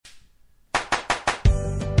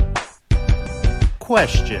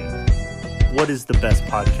Question: what is the best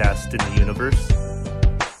podcast in the universe?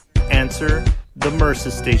 Answer: the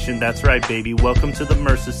Mercer Station. That's right, baby. Welcome to the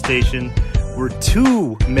Mercer Station, where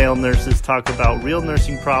two male nurses talk about real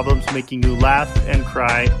nursing problems, making you laugh and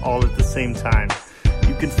cry all at the same time.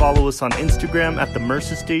 You can follow us on Instagram at the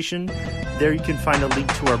Mercer Station. There you can find a link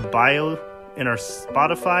to our bio in our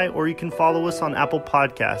Spotify, or you can follow us on Apple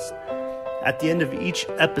Podcasts. At the end of each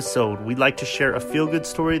episode, we'd like to share a feel-good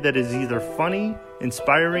story that is either funny,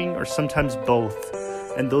 inspiring, or sometimes both.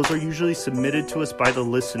 And those are usually submitted to us by the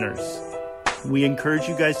listeners. We encourage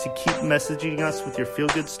you guys to keep messaging us with your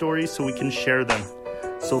feel-good stories so we can share them.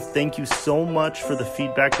 So thank you so much for the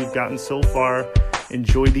feedback we've gotten so far.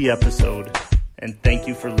 Enjoy the episode, and thank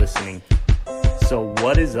you for listening. So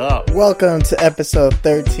what is up? Welcome to episode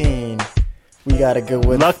 13. We got a good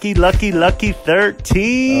one. Lucky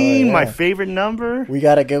 13. Oh, yeah. My favorite number. We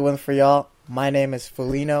got a good one for y'all. My name is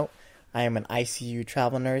Felino. I am an ICU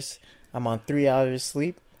travel nurse. I'm on 3 hours of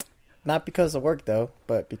sleep. Not because of work, though,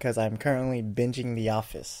 but because I'm currently binging The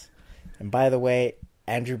Office. And by the way,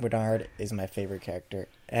 Andrew Bernard is my favorite character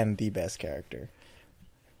and the best character.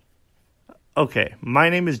 Okay, my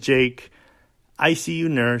name is Jake, ICU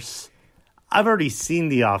nurse. I've already seen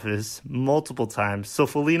The Office multiple times, so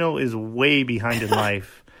Felino is way behind in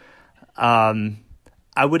life. I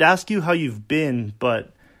would ask you how you've been,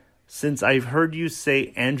 but since I've heard you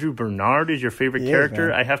say Andrew Bernard is your favorite character,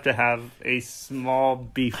 man, I have to have a small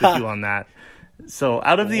beef with you on that. So,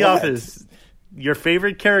 out of The Office, your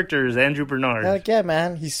favorite character is Andrew Bernard. Heck yeah,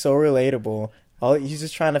 man. He's so relatable. He's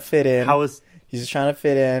just trying to fit in. He's just trying to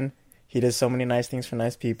fit in. He does so many nice things for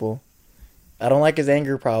nice people. I don't like his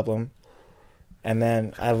anger problem. And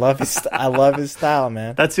then I love his style,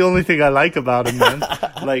 man. That's the only thing I like about him, man.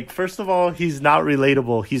 Like, first of all, he's not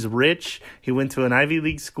relatable. He's rich. He went to an Ivy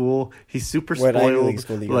League school. He's super spoiled. What Ivy League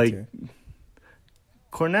school did you go to?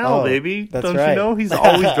 Cornell, baby. Don't you know? He's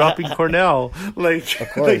always dropping Cornell. Like,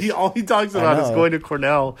 all he talks about is going to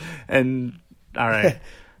Cornell. And all right.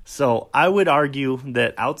 So I would argue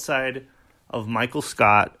that outside of Michael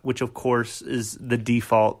Scott, which of course is the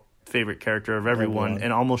default favorite character of everyone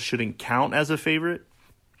and almost shouldn't count as a favorite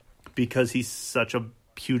because he's such a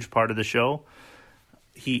huge part of the show.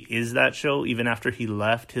 He is that show. Even after he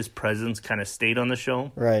left, his presence kind of stayed on the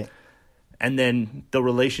show. Right. And then the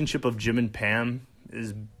relationship of Jim and Pam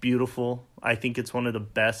is beautiful. I think it's one of the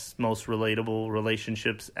best, most relatable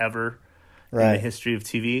relationships ever in the history of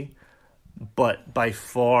TV. But by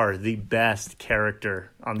far the best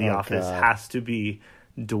character on The Office has to be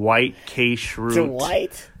Dwight K. Schrute.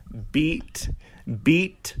 Dwight? Beat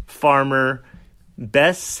farmer,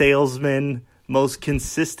 best salesman, most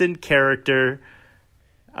consistent character,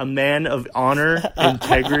 a man of honor,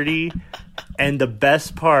 integrity, and the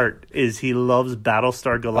best part is he loves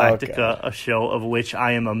Battlestar Galactica, a show of which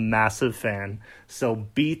I am a massive fan. So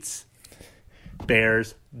beats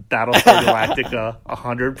Bears, Battlestar Galactica,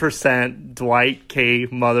 100%, Dwight K.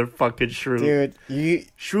 motherfucking Schrute. Dude,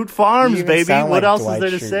 Schrute Farms, baby. What else is there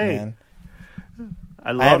to say? Man.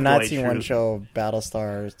 I have not seen one show,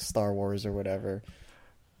 Battlestar, Star Wars, or whatever.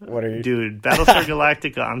 What are you... Dude, Battlestar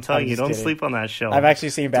Galactica, I'm telling you, don't sleep on that show. I've actually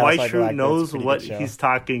seen Battlestar Galactica. Dwight Schrute knows what he's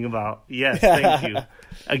talking about. Yes, thank you.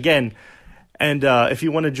 Again, and if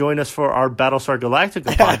you want to join us for our Battlestar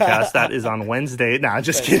Galactica podcast, that is on Wednesday. Nah,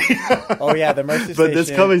 just kidding. Oh, yeah, the Mercy Station. But that's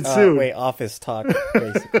coming soon. Wait, Office Talk,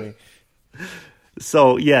 basically.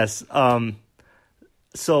 So, yes.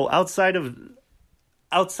 So, outside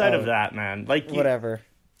of that, man, like whatever.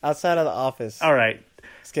 Outside of The Office. All right,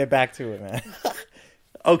 let's get back to it, man.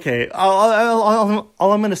 Okay. All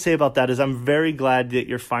I'm going to say about that is I'm very glad that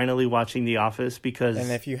you're finally watching The Office because.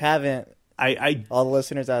 And if you haven't, all the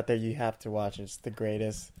listeners out there, you have to watch it. It's the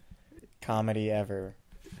greatest comedy ever.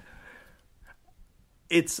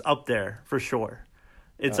 It's up there for sure.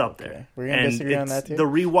 It's up there. We're gonna disagree on that too. The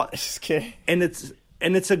rewatch. Just kidding.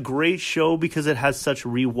 And it's a great show because it has such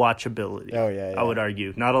rewatchability. Oh, yeah. I would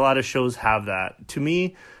argue. Not a lot of shows have that. To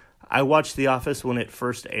me, I watched The Office when it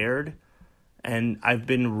first aired, and I've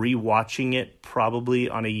been rewatching it probably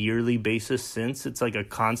on a yearly basis since. It's like a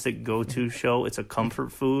constant go-to show. It's a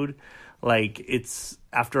comfort food. Like, it's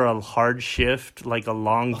after a hard shift, like a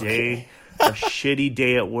long day, a shitty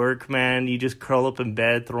day at work, man. You just curl up in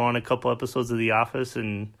bed, throw on a couple episodes of The Office,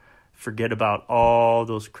 and forget about all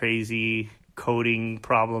those crazy coding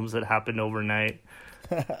problems that happened overnight.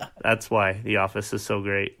 That's why The Office is so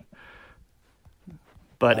great.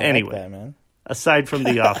 But anyway, like that, man. Aside from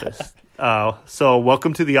The Office, so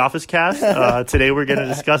welcome to the Office Cast. Today we're going to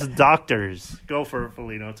discuss doctors. Go for it,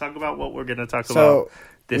 Felino. Talk about what we're going to talk about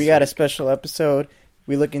this week. We got a special episode.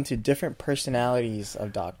 We look into different personalities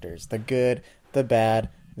of doctors, the good, the bad,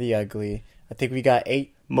 the ugly. I think we got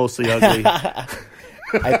 8. Mostly ugly.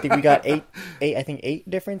 I think we got eight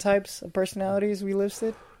different types of personalities we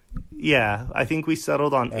listed. Yeah, I think we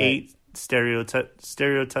settled on 8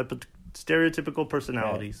 stereotypical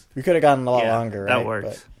personalities. Yeah. We could have gotten a lot longer, right? That works.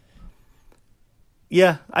 But...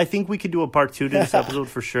 Yeah, I think we could do a part 2 to this episode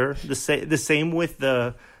for sure. The same with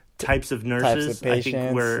the types of nurses. Types of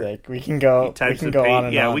patients. I think we can go on and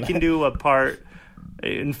on. Yeah, we can do a part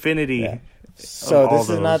infinity. Yeah. So this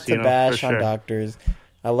is not to bash on doctors.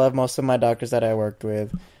 I love most of my doctors that I worked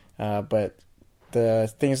with, but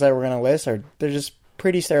the things that we're going to list they're just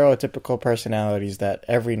pretty stereotypical personalities that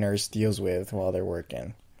every nurse deals with while they're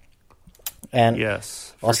working. And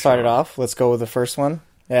yes, I'll start it off. Let's go with the first one.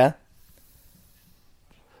 Yeah?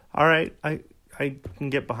 All right. I can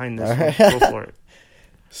get behind this one. Go for it.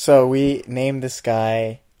 So we named this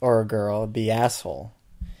guy or girl the asshole.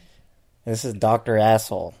 This is Dr.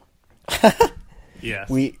 Asshole. Yes.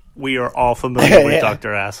 We are all familiar with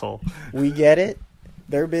Dr. Asshole. We get it.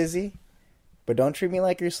 They're busy. But don't treat me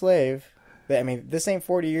like your slave. I mean, this ain't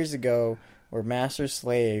 40 years ago. We're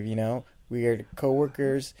master-slave, you know? We are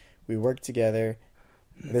co-workers. We work together.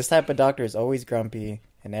 This type of doctor is always grumpy.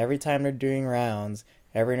 And every time they're doing rounds,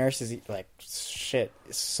 every nurse is like, shit,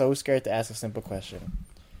 is so scared to ask a simple question.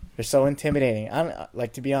 They're so intimidating.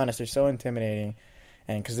 To be honest, they're so intimidating.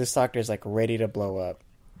 And because this doctor is, like, ready to blow up.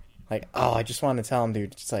 Like, I just want to tell him,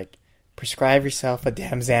 dude, just, like, prescribe yourself a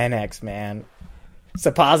damn Xanax, man.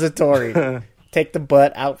 Suppository. Take the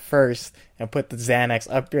butt out first and put the Xanax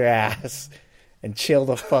up your ass and chill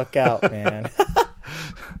the fuck out, man.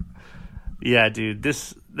 Yeah, dude.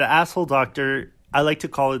 The asshole doctor, I like to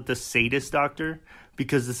call it the sadist doctor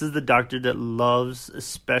because this is the doctor that loves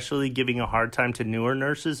especially giving a hard time to newer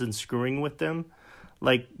nurses and screwing with them.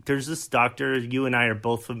 Like, there's this doctor you and I are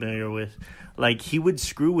both familiar with. Like, he would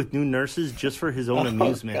screw with new nurses just for his own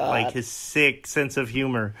amusement. God. Like, his sick sense of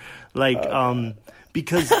humor. Like,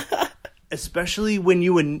 because especially when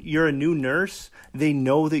you're a new nurse, they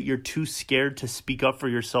know that you're too scared to speak up for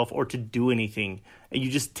yourself or to do anything. And you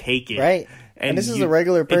just take it. Right. And this is a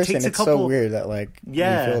regular person. It's so weird that, like, you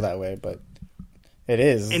feel that way. But it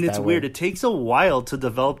is. And it's weird. It takes a while to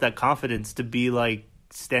develop that confidence to be, like,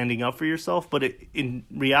 standing up for yourself, but in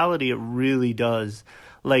reality it really does.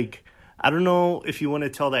 Like, I don't know if you want to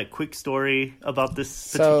tell that quick story about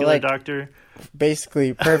this particular doctor.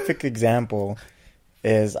 Basically, perfect example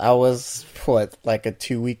is I was like a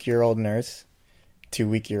 2-week-old nurse,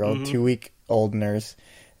 2-week-old nurse,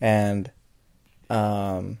 and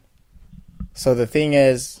so the thing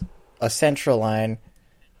is, a central line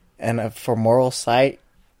and a femoral site,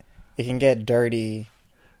 it can get dirty.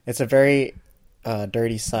 It's a very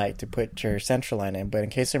dirty site to put your central line in, but in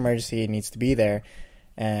case of emergency, it needs to be there.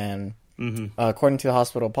 And according to the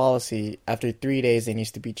hospital policy, after 3 days, it needs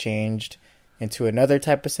to be changed into another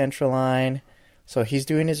type of central line. So he's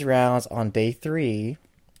doing his rounds on day 3,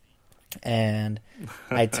 and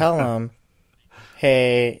I tell him,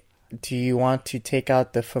 "Hey, do you want to take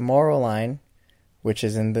out the femoral line, which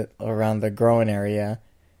is around the groin area,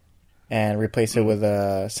 and replace it with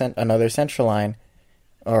another central line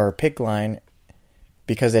or PICC line?"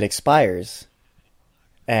 Because it expires.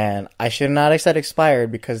 And I should not have said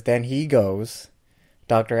expired because then he goes,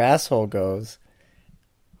 Dr. Asshole goes,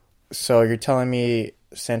 so you're telling me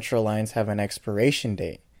central lines have an expiration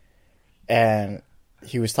date. And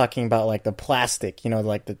he was talking about, like, the plastic, you know,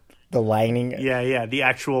 like the lining. Yeah, the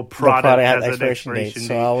actual product has an expiration date.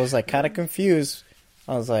 So I was, like, kind of confused.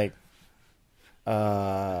 I was like,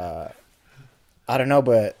 I don't know,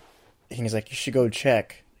 but he's like, you should go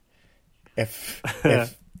check if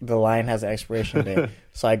the line has an expiration date.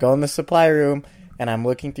 So I go in the supply room and I'm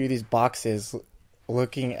looking through these boxes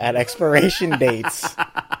looking at expiration dates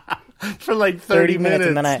for like 30 minutes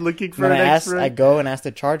and then looking for I go and ask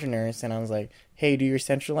the charge nurse and I was like, "Hey, do your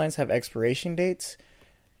central lines have expiration dates?"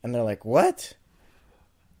 And they're like, "What?"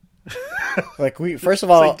 Like, first of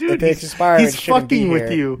all, like, dude, if they expire, he's fucking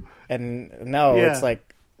with you. And no, it's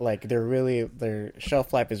like their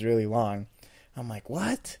shelf life is really long. I'm like,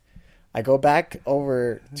 "What?" I go back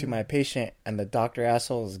over to my patient, and the Dr.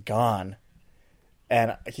 Asshole is gone.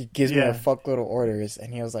 And he gives me a fuckload of orders,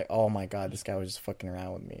 and he was like, "Oh my god, this guy was just fucking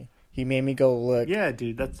around with me." He made me go look. Yeah,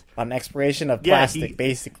 dude, that's on expiration of plastic,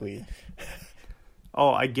 basically.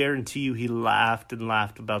 Oh, I guarantee you, he laughed and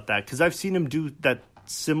laughed about that because I've seen him do that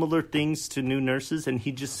similar things to new nurses, and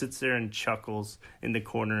he just sits there and chuckles in the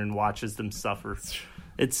corner and watches them suffer.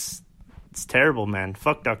 It's terrible, man.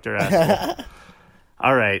 Fuck Dr. Asshole.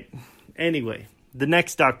 All right. Anyway, the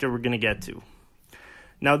next doctor we're going to get to.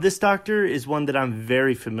 Now, this doctor is one that I'm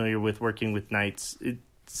very familiar with working with nights.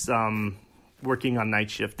 It's working on night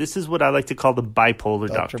shift. This is what I like to call the bipolar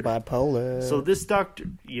doctor. Bipolar. So this doctor,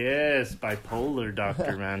 yes, bipolar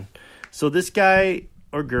doctor, man. So this guy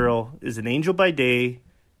or girl is an angel by day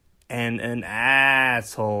and an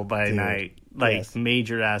asshole by night. Like, yes.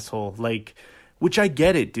 Major asshole. Like, which I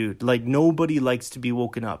get it, dude. Like, nobody likes to be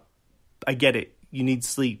woken up. I get it. You need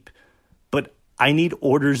sleep. But I need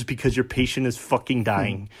orders because your patient is fucking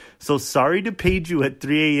dying. So sorry to page you at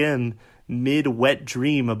 3 a.m. mid-wet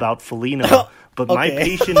dream about Felino. But my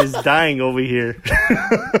patient is dying over here.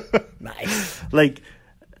 Nice. Like,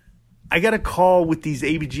 I got a call with these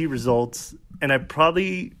ABG results, and I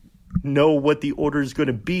probably know what the order is going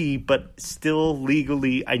to be, but still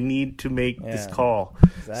legally I need to make this call.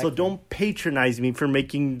 Exactly. So don't patronize me for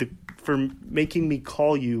making me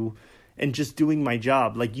call you and just doing my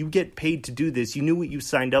job. Like, you get paid to do this. You knew what you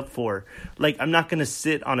signed up for. Like, I'm not going to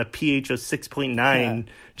sit on a pH of 6.9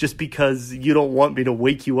 just because you don't want me to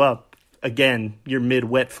wake you up. Again, your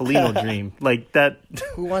mid-wet Felino dream. Like, that.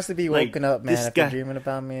 Who wants to be woken up, man, if you're dreaming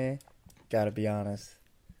about me? Gotta be honest.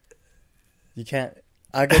 You can't.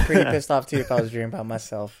 I'd get pretty pissed off, too, if I was dreaming about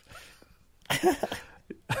myself.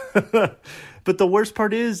 But the worst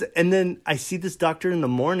part is, and then I see this doctor in the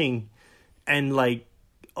morning, and, like,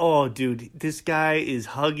 oh, dude, this guy is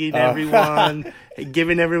hugging everyone,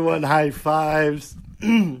 giving everyone high fives,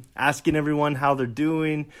 asking everyone how they're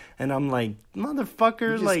doing. And I'm like,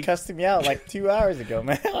 motherfucker, you just cussed me out like 2 hours ago,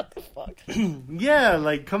 man. What the fuck? Yeah,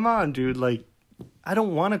 like, come on, dude. Like, I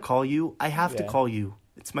don't want to call you. I have to call you.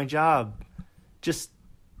 It's my job. Just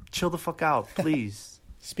chill the fuck out, please.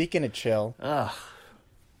 Speaking of chill,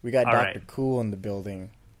 we got Dr. Cool in the building.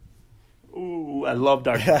 Ooh, I love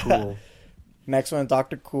Dr. Cool. Next one,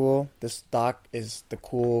 Dr. Cool. This doc is the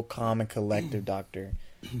cool, calm, and collective doctor.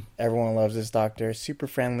 Everyone loves this doctor. Super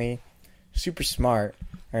friendly, super smart,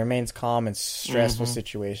 and remains calm in stressful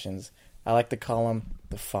situations. I like to call him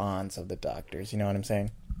the Fonz of the doctors. You know what I'm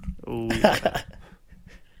saying? Ooh, yeah.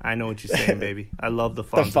 I know what you're saying, baby. I love the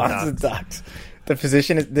Fonz of docs.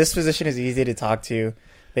 This physician is easy to talk to.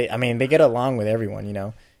 They get along with everyone, you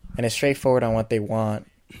know, and it's straightforward on what they want.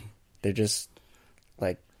 They're just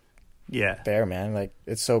like, fair, man. Like,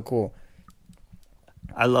 it's so cool.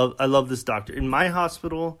 I love this doctor. In my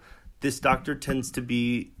hospital, this doctor tends to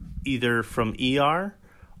be either from ER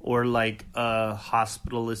or like a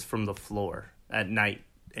hospitalist from the floor at night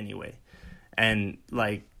anyway. And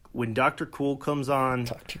like, when Dr. Cool comes on,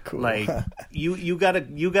 like, you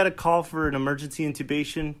gotta call for an emergency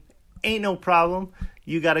intubation. Ain't no problem.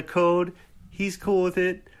 You got a code. He's cool with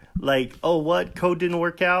it. Like, oh, what? Code didn't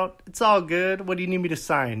work out? It's all good. What do you need me to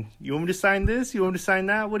sign? You want me to sign this? You want me to sign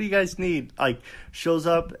that? What do you guys need? Like, shows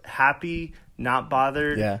up happy, not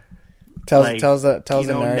bothered. Yeah. Tells the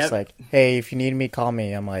nurse, like, hey, if you need me, call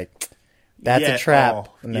me. I'm like, that's a trap.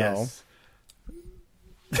 No. Yes.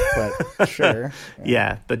 But sure.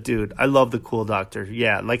 Yeah, but dude, I love the cool doctor.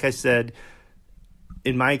 Yeah, like I said,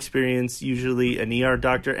 in my experience, usually an ER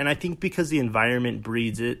doctor, and I think because the environment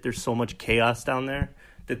breeds it, there's so much chaos down there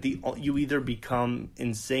that you either become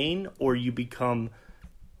insane or you become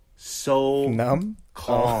so numb,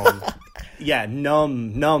 calm. Yeah,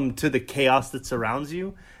 numb to the chaos that surrounds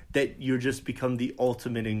you, that you just become the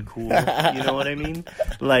ultimate in cool. You know what I mean?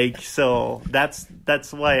 Like, so that's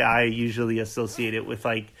why I usually associate it with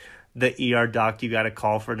like the ER doc. You got to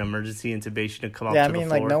call for an emergency intubation to come up to the floor.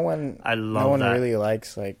 Like no one really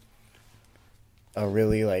likes like a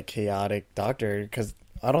really like chaotic doctor, because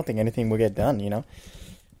I don't think anything will get done, you know?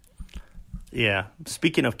 Yeah.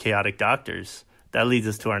 Speaking of chaotic doctors, that leads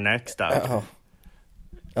us to our next doctor.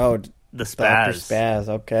 The Spaz. Dr. Spaz,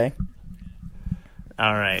 okay.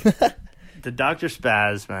 All right. The Dr.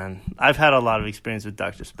 Spaz, man. I've had a lot of experience with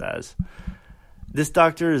Dr. Spaz. This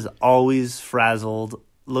doctor is always frazzled,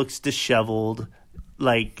 looks disheveled,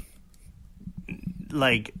 like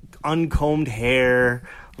uncombed hair,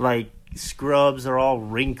 like scrubs are all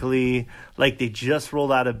wrinkly, like they just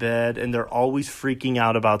rolled out of bed, and they're always freaking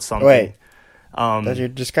out about something. Wait. That you're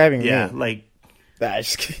describing me. Yeah, like... Nah,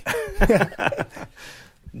 just kidding.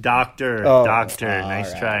 Doctor,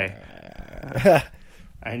 nice try.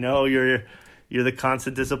 I know you're the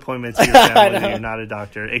constant disappointment to your family that you're not a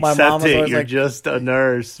doctor. Accept it. You're like, just a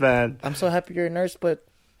nurse, man. I'm so happy you're a nurse, but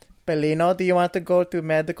Felino, do you want to go to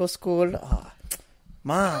medical school? Oh,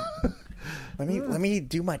 Mom, let me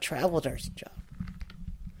do my travel nursing job.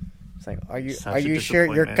 It's like, are you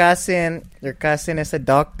sure your cousin is a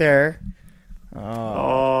doctor?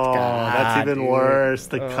 Oh, God, that's even worse.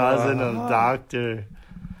 The cousin of doctor.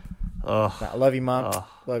 Oh, I love you, Mom.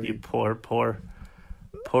 Love you. Poor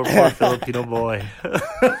Filipino boy.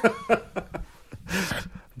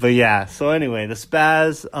 But yeah, so anyway, the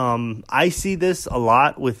spaz, I see this a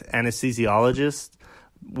lot with anesthesiologists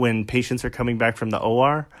when patients are coming back from the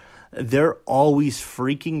OR. They're always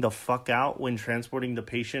freaking the fuck out when transporting the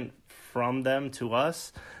patient from them to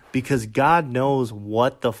us because God knows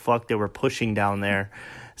what the fuck they were pushing down there.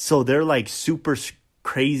 So they're like super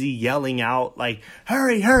crazy yelling out like,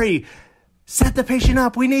 hurry, set the patient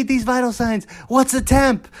up. We need these vital signs. What's the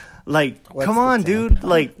temp? Like, come on, dude.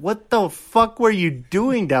 Like, what the fuck were you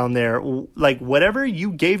doing down there? Like, whatever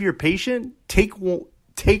you gave your patient, take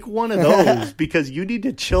one of those because you need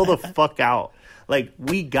to chill the fuck out. Like,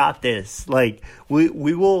 we got this. Like, we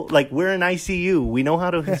will, like, we're in ICU. We know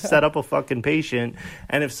how to set up a fucking patient.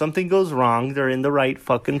 And if something goes wrong, they're in the right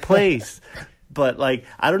fucking place. But, like,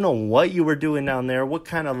 I don't know what you were doing down there, what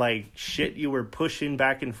kind of, like, shit you were pushing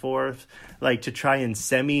back and forth, like, to try and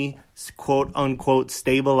quote-unquote,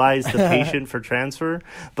 stabilize the patient for transfer.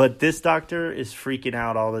 But this doctor is freaking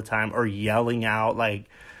out all the time or yelling out, like,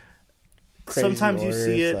 crazy sometimes orders,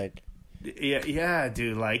 you see it. Like, yeah,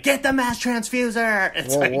 dude, like, get the mass transfuser.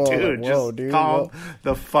 It's dude, calm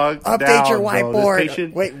the fuck down. Update your whiteboard.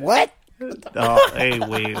 Patient... Wait, what? Oh, hey,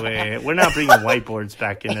 wait. We're not bringing whiteboards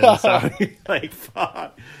back into this. Like,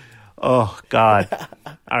 fuck. Oh, God.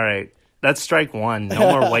 All right. That's strike one. No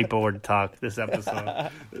more whiteboard talk this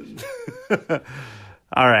episode.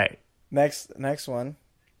 All right. Next one.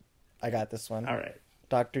 I got this one. All right.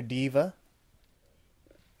 Dr. Diva.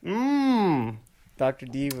 Dr.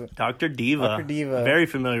 Diva. Dr. Diva. Very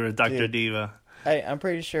familiar with Dr. Diva. I'm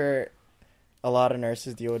pretty sure a lot of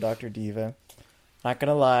nurses deal with Dr. Diva. Not going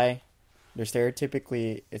to lie. They're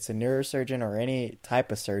stereotypically, it's a neurosurgeon or any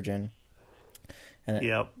type of surgeon. And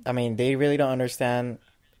yep. I mean, they really don't understand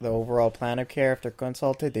the overall plan of care if they're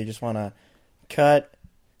consulted. They just want to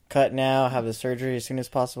cut now, have the surgery as soon as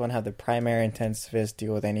possible, and have the primary intensivist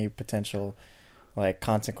deal with any potential like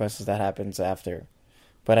consequences that happens after.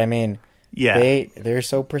 But I mean, yeah, they're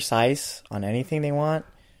so precise on anything they want.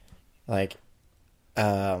 Like,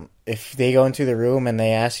 if they go into the room and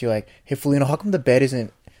they ask you like, "Hey, Felino, how come the bed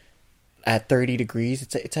isn't at 30 degrees?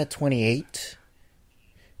 It's at 28."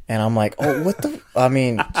 And I'm like, "Oh, what the? I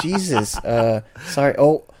mean, Jesus. Sorry.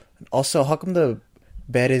 Oh, also, how come the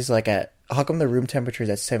bed is like how come the room temperature is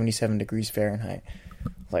at 77 degrees Fahrenheit?"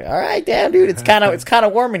 Like, all right, damn, dude, it's kind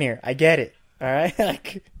of warm in here. I get it. All right.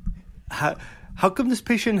 Like, how come this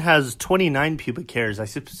patient has 29 pubic hairs? I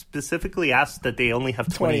specifically asked that they only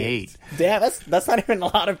have 28. Damn, that's not even a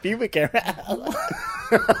lot of pubic hair.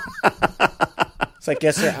 It's like,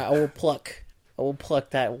 yes, sir, I will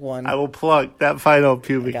pluck that one. I will pluck that final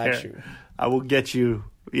pubic hair. You. I will get you.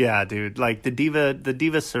 Yeah, dude. Like, the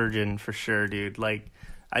diva surgeon for sure, dude. Like,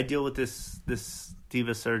 I deal with this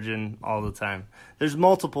diva surgeon all the time. There's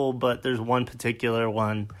multiple, but there's one particular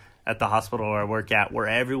one at the hospital where I work at where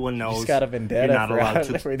everyone knows. You just got a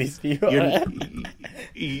vendetta for these people.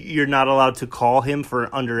 You're not allowed to call him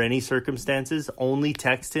for under any circumstances. Only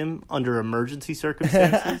text him under emergency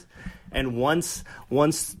circumstances. And once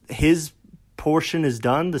his portion is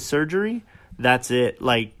done, the surgery, that's it.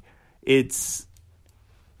 Like, it's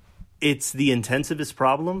the intensivist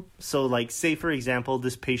problem. So, like, say, for example,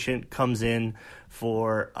 this patient comes in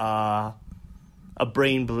for a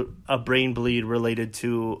brain bleed related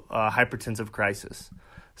to a hypertensive crisis.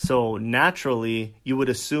 So, naturally, you would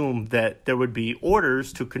assume that there would be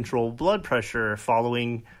orders to control blood pressure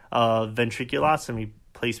following ventriculostomy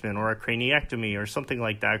placement or a craniectomy or something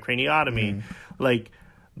like that, craniotomy.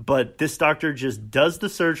 But this doctor just does the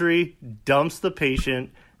surgery, dumps the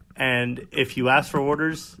patient, and if you ask for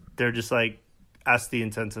orders, they're just like, ask the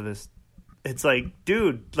intensivist. It's like,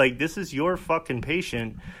 dude, like, this is your fucking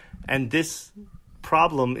patient, and this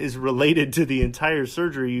problem is related to the entire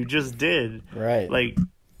surgery you just did. Right. Like,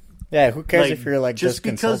 yeah, who cares if you're like just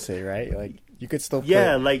consulted, right? Like, you could still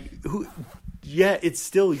it's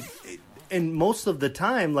still, and most of the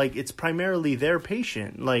time, like, it's primarily their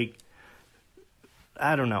patient. Like,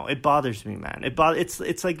 I don't know. It bothers me, man.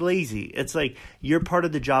 It's like lazy. It's like your part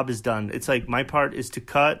of the job is done. It's like my part is to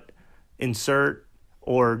cut, insert,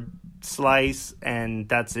 or slice, and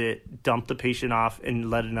that's it. Dump the patient off and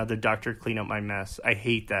let another doctor clean up my mess. I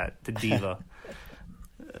hate that. The diva.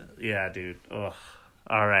 Yeah, dude. Ugh.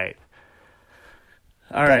 All right.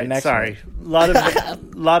 Sorry. A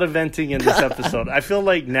lot of venting in this episode. I feel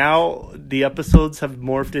like now the episodes have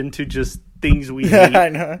morphed into just things we hate. I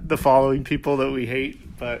know. The following people that we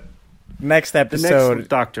hate, but next episode,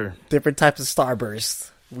 doctor. Different types of starbursts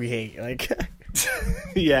we hate. Like,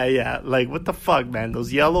 yeah. Like, what the fuck, man?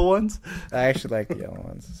 Those yellow ones. I actually like the yellow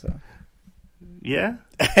ones. So, yeah.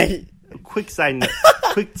 Quick side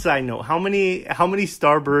note. How many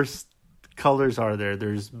starburst colors are there?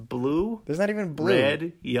 There's blue. There's not even blue.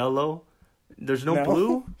 Red, yellow. There's no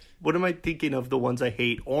blue? What am I thinking of the ones I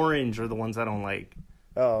hate? Orange are the ones I don't like.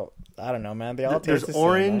 Oh, I don't know, man. They all taste the same. There's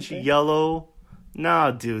orange, yellow.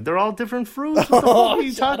 Nah, dude. They're all different fruits. What the fuck are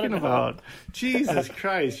you talking about? Jesus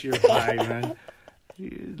Christ, you're high, man.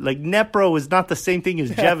 Like, Nepro is not the same thing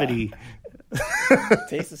as Jevity.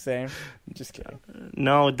 Tastes the same. Just kidding.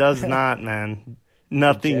 No, it does not, man.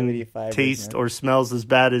 Nothing tastes or smells as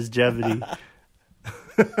bad as Jevity.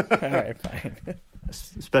 All right, fine.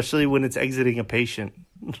 Especially when it's exiting a patient.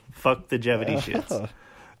 Fuck the Jevity shits.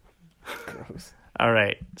 Gross. All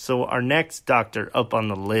right. So our next doctor up on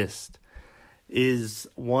the list is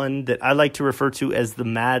one that I like to refer to as the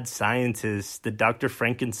mad scientist, the Dr.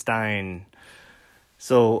 Frankenstein.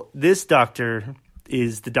 So this doctor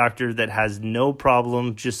is the doctor that has no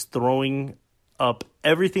problem just throwing up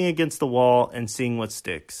everything against the wall and seeing what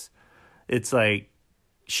sticks. It's like,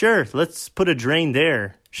 sure, let's put a drain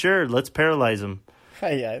there. Sure, let's paralyze him.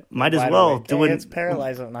 Yeah, might as well do it. Let's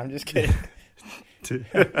paralyze him. I'm just kidding.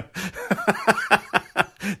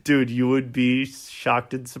 Dude, you would be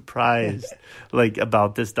shocked and surprised like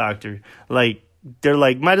about this doctor. Like, they're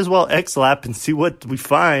like, might as well X-lap and see what we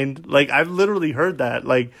find. Like, I've literally heard that.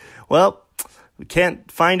 Like, well, we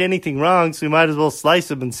can't find anything wrong, so we might as well slice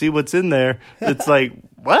him and see what's in there. It's like,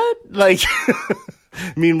 what? Like,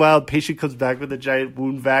 meanwhile, patient comes back with a giant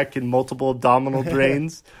wound vac and multiple abdominal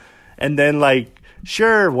drains. And then, like,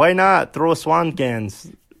 sure, why not? Throw a swan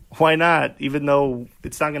cans. Why not? Even though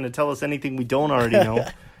it's not going to tell us anything we don't already know.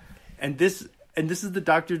 And this is the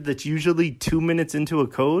doctor that's usually 2 minutes into a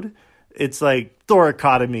code. It's like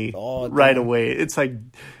thoracotomy right away. It's like,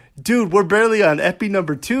 dude, we're barely on epi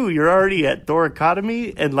number 2. You're already at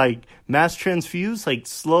thoracotomy and like mass transfuse. Like,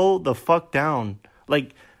 slow the fuck down.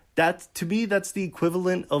 Like, that's, to me, that's the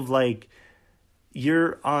equivalent of like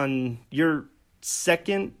you're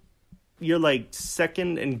second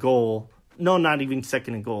and goal. No, not even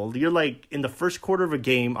second and goal. You're like in the first quarter of a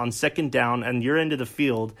game on second down and you're into the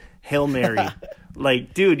field, Hail Mary.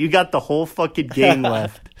 Like, dude, you got the whole fucking game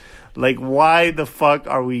left. Like, why the fuck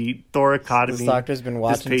are we thoracotomy? This doctor's been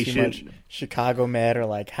watching too much Chicago Med or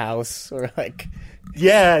like House or like...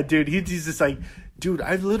 Yeah, dude, he's just like, dude,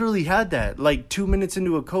 I've literally had that like 2 minutes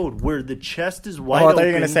into a code where the chest is wide open. I thought you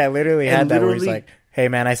were going to say I literally had that where he's like, hey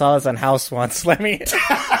man, I saw this on House once. Let me...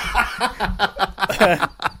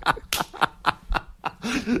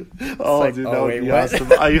 Oh, like, dude, that would be awesome.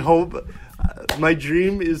 I hope... my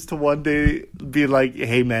dream is to one day be like,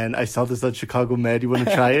 hey man, I saw this on Chicago Med. You want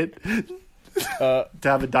to try it? To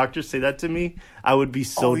have a doctor say that to me, I would be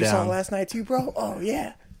so down. You saw it last night too, bro? Oh,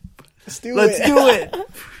 yeah. Let's do it.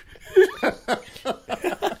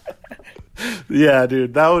 Yeah,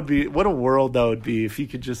 dude, that would be... what a world that would be if you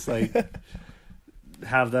could just, like,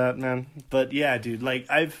 have that, man. But, yeah, dude, like,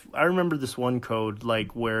 I remember this one code,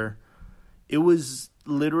 like, where it was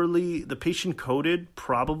literally... the patient coded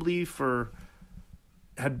probably for...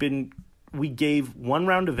 we gave one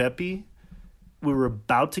round of epi. We were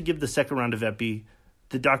about to give the second round of epi.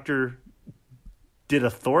 The doctor did a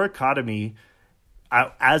thoracotomy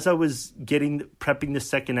as I was prepping the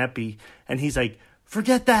second epi, and he's like,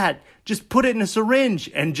 forget that, just put it in a syringe,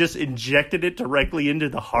 and just injected it directly into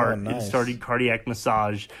the heart. Nice. And started cardiac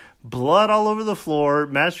massage. Blood all over the floor,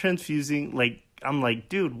 mass transfusing. Like, I'm like,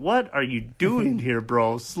 dude, what are you doing here,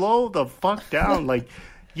 bro? Slow the fuck down. Like,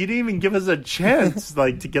 you didn't even give us a chance,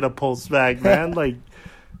 like, to get a pulse back, man. Like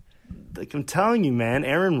I'm telling you, man,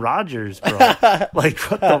 Aaron Rodgers, bro. Like,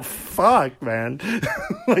 what the fuck, man?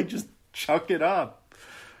 Like, just chuck it up.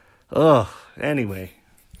 Ugh. Anyway,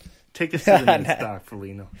 take us to the next doc,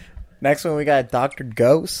 Felino. Next one, we got Dr.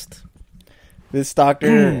 Ghost. This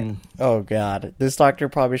doctor, oh god, this doctor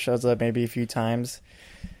probably shows up maybe a few times,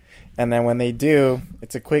 and then when they do,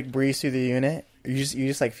 it's a quick breeze through the unit. You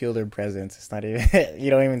just like feel their presence. It's not even you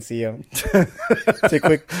don't even see them. It's a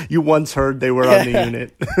quick. You once heard they were on the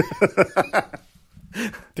unit.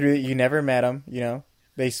 You never met them. You know,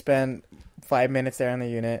 they spend 5 minutes there on the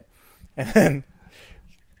unit, and then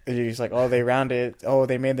you're just like, oh, they rounded. Oh,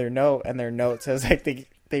 they made their note, and their note says like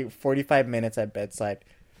they 45 minutes at bedside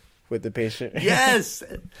with the patient. Yes,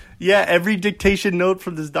 yeah. Every dictation note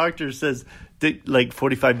from this doctor says like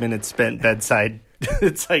 45 minutes spent bedside.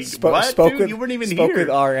 It's like, what, dude? You weren't even here. Spoke with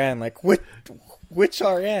RN. Like, which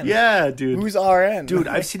RN? Yeah, dude. Who's RN? Dude,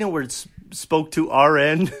 I've seen it where it spoke to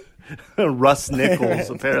RN Russ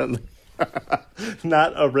Nichols, apparently.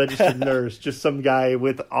 Not a registered nurse, just some guy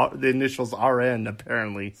with the initials RN,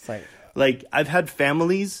 apparently. Like, I've had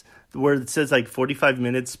families where it says like 45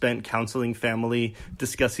 minutes spent counseling family,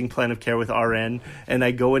 discussing plan of care with RN. And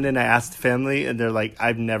I go in and I ask the family, and they're like,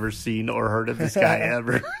 I've never seen or heard of this guy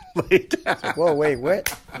ever. Like, whoa, wait,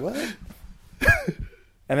 what?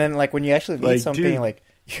 And then like when you actually need like, something, dude, like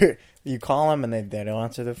you call them and they don't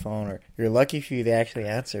answer the phone, or you're lucky if they actually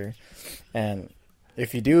answer. And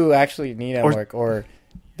if you do actually need them, or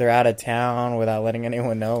they're out of town without letting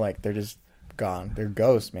anyone know, like they're just gone. They're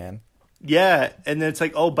ghosts, man. Yeah, and then it's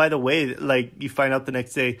like, oh, by the way, like you find out the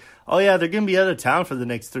next day, oh yeah, they're gonna be out of town for the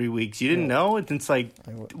next 3 weeks. You didn't know? And it's like,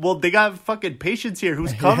 well, they got fucking patients here.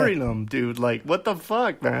 Who's covering them, dude? Like, what the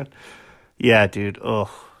fuck, man? Yeah, dude.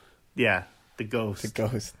 Oh, yeah, the ghost. The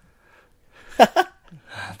ghost.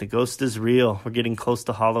 The ghost is real. We're getting close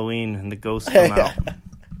to Halloween, and the ghosts come out.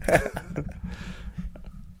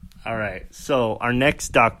 All right, so our next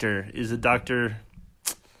doctor is a doctor.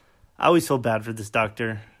 I always feel bad for this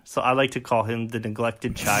doctor. So I like to call him the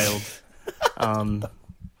neglected child. The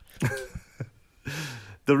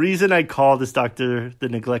reason I call this doctor the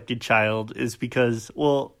neglected child is because,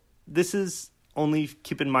 well, this is only,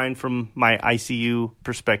 keep in mind, from my ICU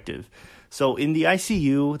perspective. So in the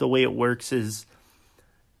ICU, the way it works is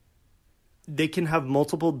they can have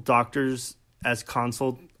multiple doctors as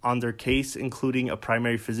consult on their case, including a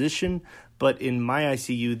primary physician. But in my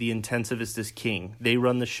ICU, the intensivist is king. They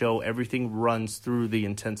run the show. Everything runs through the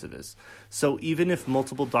intensivist. So even if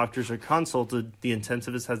multiple doctors are consulted, the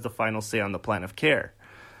intensivist has the final say on the plan of care.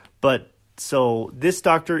 But so this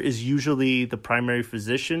doctor is usually the primary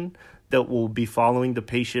physician that will be following the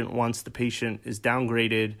patient once the patient is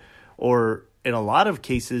downgraded, or in a lot of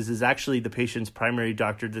cases is actually the patient's primary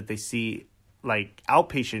doctor that they see like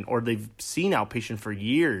outpatient, or they've seen outpatient for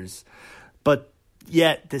years. But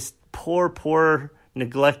yet this poor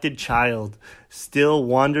neglected child still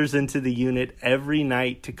wanders into the unit every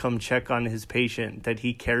night to come check on his patient that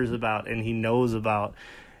he cares about and he knows about,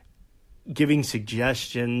 giving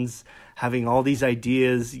suggestions, having all these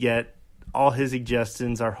ideas, yet all his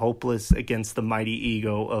suggestions are hopeless against the mighty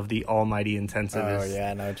ego of the almighty intensivist. Oh,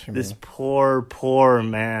 yeah, I know what you mean. This poor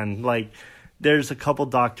man. Like, there's a couple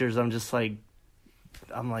doctors I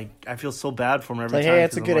feel so bad for him every time. Hey,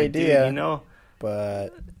 it's a good idea. Dude, you know?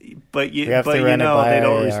 But you have to run it by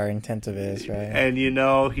our intensivist, right? And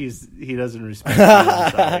he doesn't respect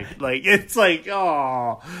you. Like, it's like,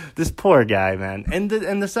 oh, this poor guy, man. And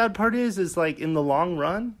the sad part is like, in the long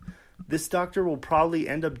run, this doctor will probably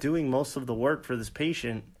end up doing most of the work for this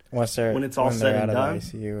patient when it's all said and done.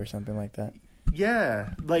 Of the ICU or something like that. Yeah,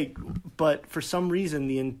 like, but for some reason,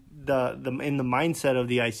 in the mindset of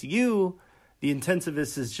the ICU, the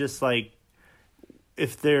intensivist is just like,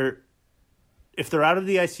 if they're out of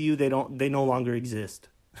the ICU, they no longer exist.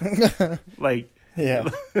 Like, yeah.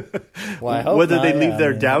 Well, whether they leave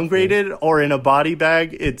there downgraded or in a body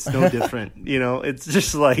bag, it's no different. You know, it's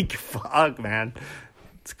just like, fuck, man.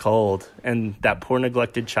 It's cold. And that poor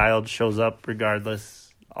neglected child shows up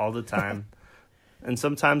regardless all the time. And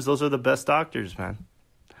sometimes those are the best doctors, man.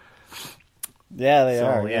 Yeah, they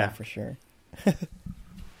are. Yeah, for sure.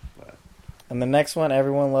 And the next one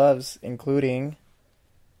everyone loves, including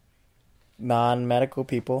non-medical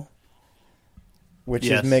people, which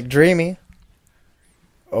is McDreamy.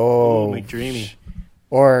 Oh, McDreamy.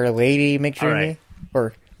 Or Lady McDreamy. Right.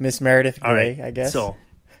 Or Miss Meredith Grey, right. I guess.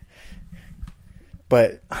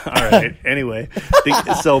 But all right. Anyway,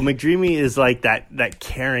 so McDreamy is like that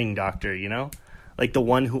caring doctor, you know? Like the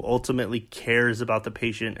one who ultimately cares about the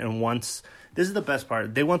patient and wants, this is the best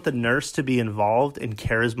part, they want the nurse to be involved and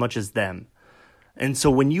care as much as them. And so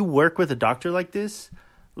when you work with a doctor like this,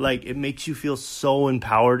 like, it makes you feel so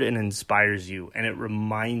empowered and inspires you, and it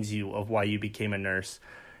reminds you of why you became a nurse.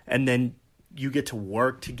 And then you get to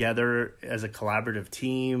work together as a collaborative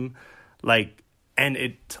team, like, and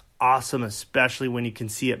it's awesome, especially when you can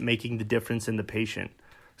see it making the difference in the patient.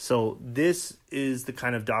 So this is the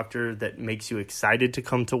kind of doctor that makes you excited to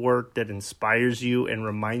come to work, that inspires you and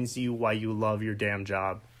reminds you why you love your damn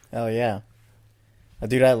job. Oh, yeah.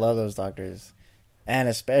 Dude, I love those doctors. And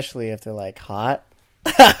especially if they're, like, hot.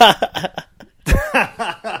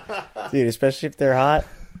 Dude, especially if they're hot.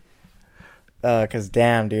 Because,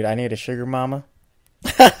 damn, dude, I need a sugar mama.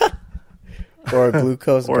 Or a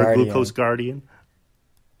glucose guardian. Or a glucose guardian.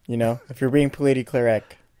 You know, if you're being politically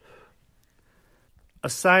correct.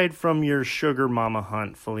 Aside from your sugar mama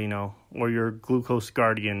hunt, Felino, or your glucose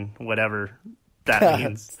guardian, whatever that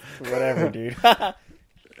means. Whatever, dude.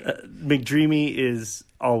 McDreamy is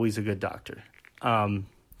always a good doctor.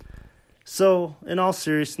 So, in all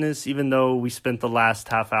seriousness, even though we spent the last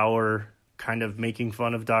half hour kind of making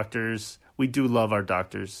fun of doctors, we do love our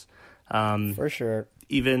doctors. For sure.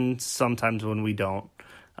 Even sometimes when we don't.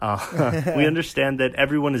 We understand that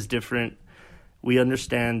everyone is different. We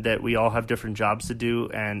understand that we all have different jobs to do,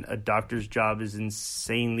 and a doctor's job is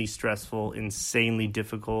insanely stressful, insanely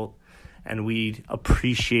difficult, and we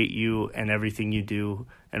appreciate you and everything you do,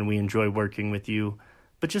 and we enjoy working with you.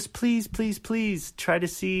 But just please, please, please try to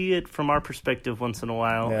see it from our perspective once in a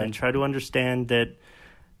while, and try to understand that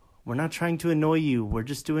we're not trying to annoy you. We're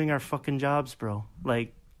just doing our fucking jobs, bro.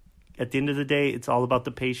 Like, at the end of the day, it's all about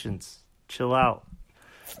the patients. Chill out.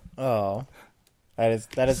 Oh, that is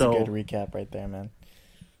a good recap right there, man.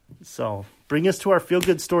 So, bring us to our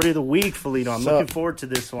feel-good story of the week, Felino. I'm looking forward to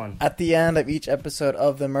this one. At the end of each episode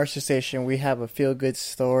of the Mercer Station, we have a feel-good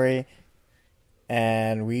story,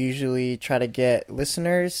 and we usually try to get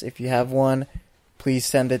listeners. If you have one, please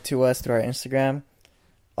send it to us through our Instagram.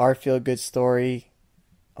 Our feel-good story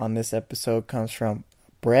on this episode comes from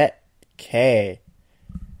Brett K.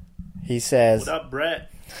 He says... What up,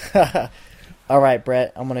 Brett? All right,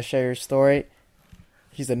 Brett, I'm going to share your story.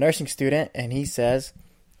 He's a nursing student, and he says,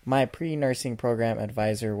 my pre-nursing program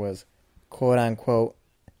advisor was, quote-unquote,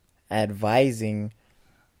 advising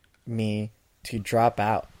me to drop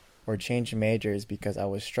out or change majors because I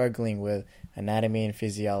was struggling with anatomy and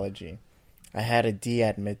physiology. I had a D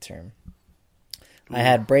at midterm. I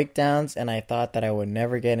had breakdowns, and I thought that I would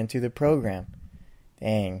never get into the program.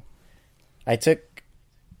 Dang. I took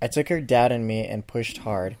her doubt in me and pushed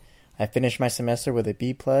hard. I finished my semester with a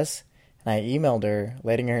B+, and I emailed her,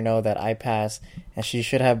 letting her know that I passed, and she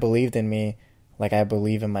should have believed in me like I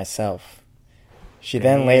believe in myself. She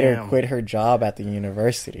then later quit her job at the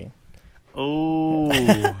university. Oh.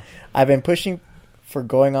 I've been pushing for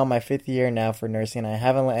going on my 5th year now for nursing, and I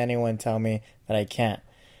haven't let anyone tell me that I can't.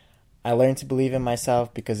 I learned to believe in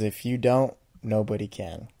myself because if you don't, nobody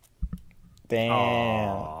can. Damn.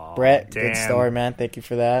 Aww, Brett, good story, man. Thank you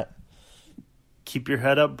for that. Keep your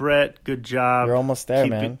head up, Brett. Good job. You're almost there,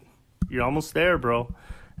 man. You're almost there, bro.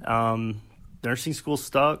 Nursing school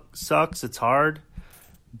sucks. It's hard,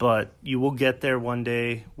 but you will get there one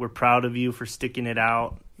day. We're proud of you for sticking it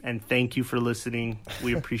out, and thank you for listening.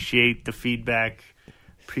 We appreciate the feedback,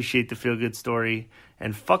 appreciate the feel-good story,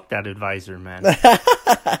 and fuck that advisor, man.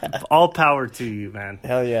 All power to you, man.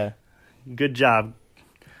 Hell yeah. Good job.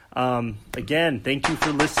 Again, thank you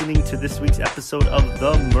for listening to this week's episode of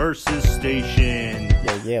The Mercer Station.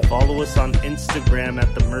 Yeah. Follow us on Instagram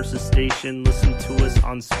at The Mercer Station. Listen to us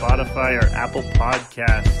on Spotify or Apple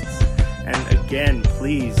Podcasts. And again,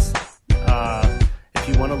 please, if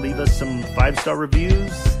you want to leave us some 5-star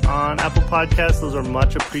reviews on Apple Podcasts, those are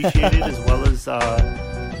much appreciated, as well as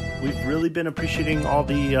we've really been appreciating all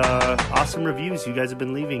the awesome reviews you guys have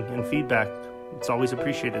been leaving and feedback. It's always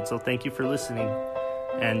appreciated. So thank you for listening.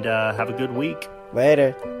 And have a good week.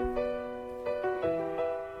 Later.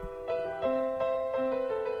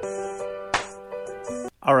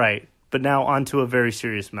 All right, but now on to a very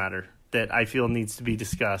serious matter that I feel needs to be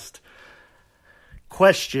discussed.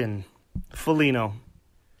 Question, Felino,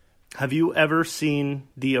 have you ever seen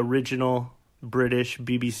the original British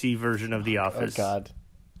BBC version of The Office? Oh, God.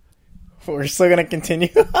 We're still going to continue?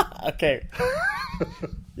 Okay.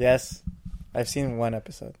 Yes, I've seen one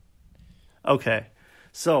episode. Okay.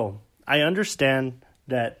 So, I understand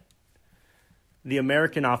that The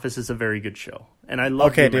American Office is a very good show. And I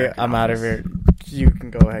love Okay, dude, I'm out of here. You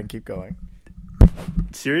can go ahead and keep going.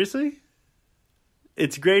 Seriously?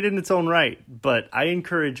 It's great in its own right, but I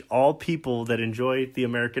encourage all people that enjoy The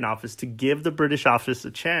American Office to give the British Office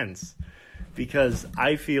a chance, because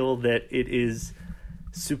I feel that it is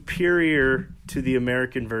superior to the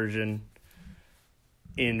American version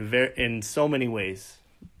in so many ways.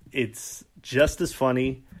 It's just as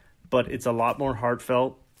funny, but it's a lot more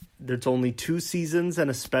heartfelt. There's only 2 seasons and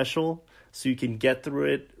a special, so you can get through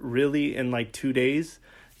it really in like 2 days.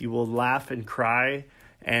 You will laugh and cry,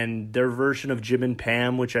 and their version of Jim and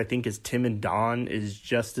Pam, which I think is Tim and Don, is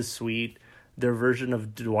just as sweet. Their version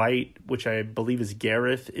of Dwight, which I believe is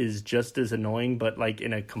Gareth, is just as annoying, but like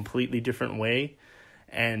in a completely different way.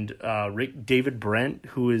 And David Brent,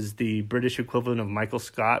 who is the British equivalent of Michael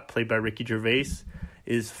Scott, played by Ricky Gervais,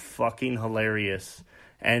 is fucking hilarious.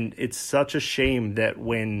 And it's such a shame that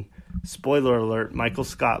when, spoiler alert, Michael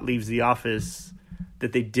Scott leaves the office,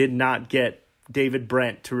 that they did not get David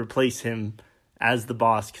Brent to replace him as the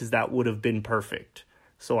boss, because that would have been perfect.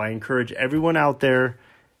 So I encourage everyone out there,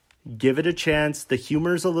 give it a chance. The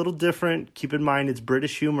humor is a little different. Keep in mind it's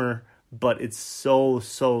British humor, but it's so,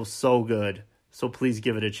 so, so good. So please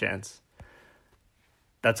give it a chance.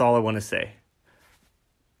 That's all I want to say.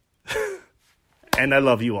 And I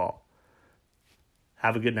love you all.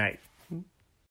 Have a good night.